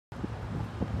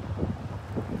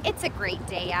It's a great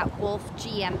day at Wolfe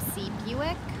GMC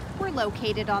Buick. We're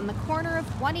located on the corner of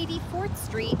 184th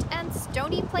Street and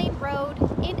Stony Plain Road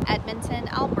in Edmonton,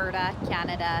 Alberta,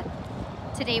 Canada.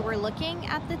 Today we're looking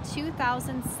at the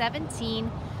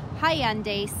 2017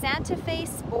 Hyundai Santa Fe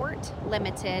Sport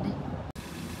Limited.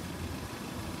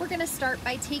 We're going to start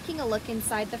by taking a look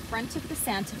inside the front of the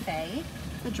Santa Fe.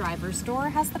 The driver's door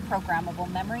has the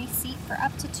programmable memory seat for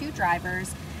up to 2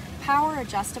 drivers, power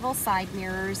adjustable side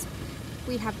mirrors.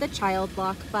 We have the child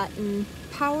lock button,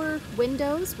 power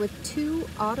windows with 2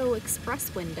 auto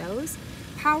express windows,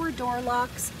 power door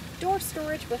locks, door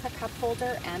storage with a cup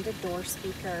holder and a door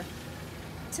speaker.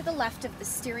 To the left of the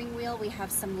steering wheel, we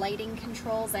have some lighting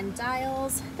controls and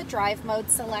dials, the drive mode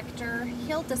selector,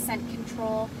 hill descent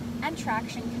control, and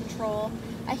traction control,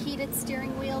 a heated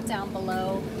steering wheel down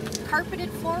below,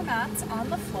 carpeted floor mats on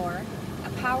the floor, a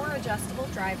power adjustable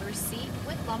driver's seat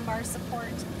with lumbar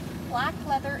support, black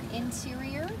leather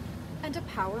interior, and a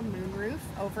power moonroof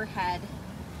overhead.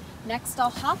 Next, I'll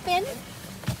hop in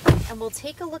and we'll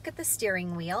take a look at the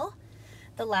steering wheel.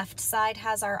 The left side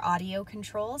has our audio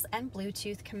controls and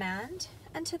Bluetooth command,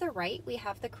 and to the right we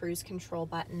have the cruise control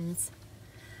buttons.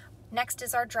 Next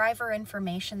is our driver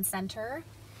information center.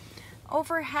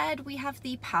 Overhead we have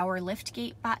the power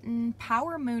liftgate button,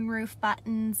 power moonroof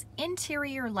buttons,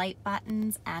 interior light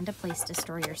buttons, and a place to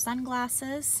store your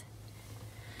sunglasses.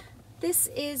 This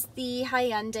is the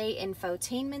Hyundai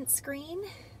infotainment screen.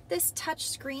 This touch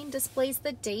screen displays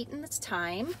the date and the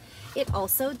time. It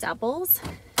also doubles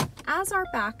as our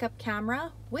backup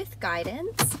camera with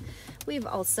guidance. We've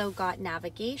also got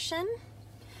navigation.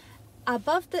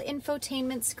 Above the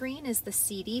infotainment screen is the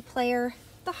CD player,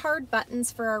 the hard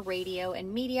buttons for our radio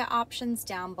and media options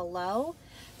down below,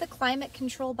 the climate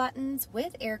control buttons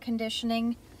with air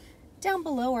conditioning. Down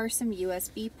below are some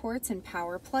USB ports and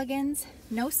power plugins,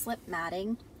 no slip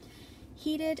matting,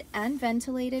 heated and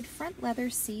ventilated front leather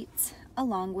seats,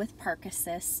 along with park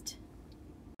assist.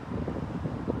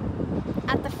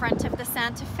 At the front of the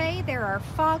Santa Fe, there are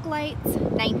fog lights,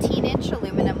 19-inch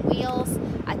aluminum wheels,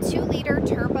 a 2-liter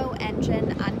turbo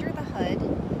engine under the hood.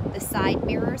 The side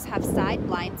mirrors have side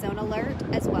blind zone alert,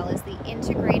 as well as the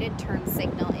integrated turn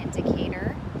signal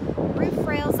indicator. Roof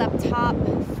rails up top,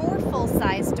 4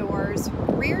 full-size doors,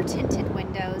 rear tinted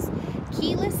windows,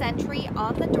 keyless entry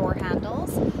on the door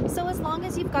handles. So as long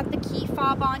as you've got the key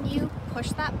fob on you,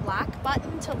 push that black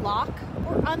button to lock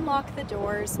or unlock the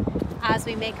doors. As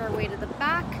we make our way to the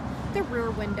back, the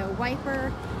rear window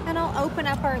wiper, and I'll open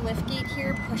up our liftgate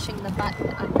here, pushing the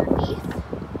button underneath.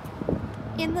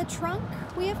 In the trunk,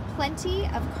 we have plenty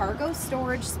of cargo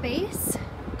storage space,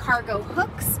 cargo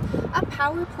hooks, a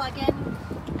power plug-in,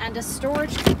 and a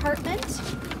storage compartment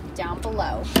down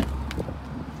below.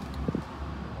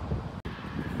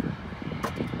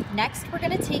 Next, we're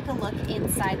going to take a look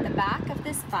inside the back of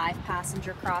this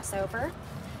 5-passenger crossover.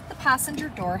 The passenger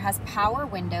door has power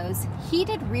windows,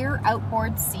 heated rear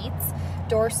outboard seats,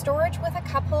 door storage with a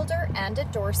cup holder and a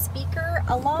door speaker,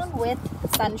 along with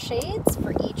sunshades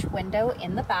for each window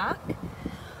in the back.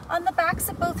 On the backs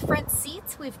of both front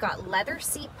seats, we've got leather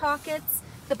seat pockets.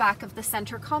 The back of the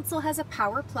center console has a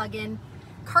power plug-in,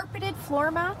 carpeted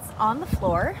floor mats on the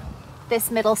floor.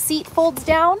 This middle seat folds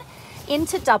down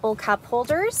into double cup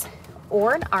holders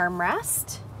or an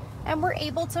armrest. And we're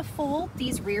able to fold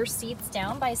these rear seats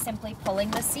down by simply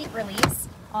pulling the seat release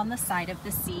on the side of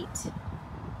the seat.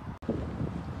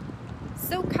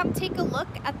 So come take a look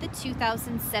at the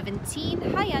 2017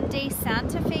 Hyundai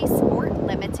Santa Fe Sport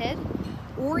Limited,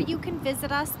 or you can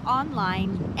visit us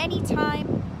online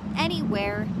anytime,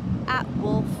 anywhere at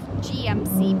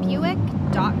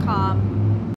wolfegmcbuick.com.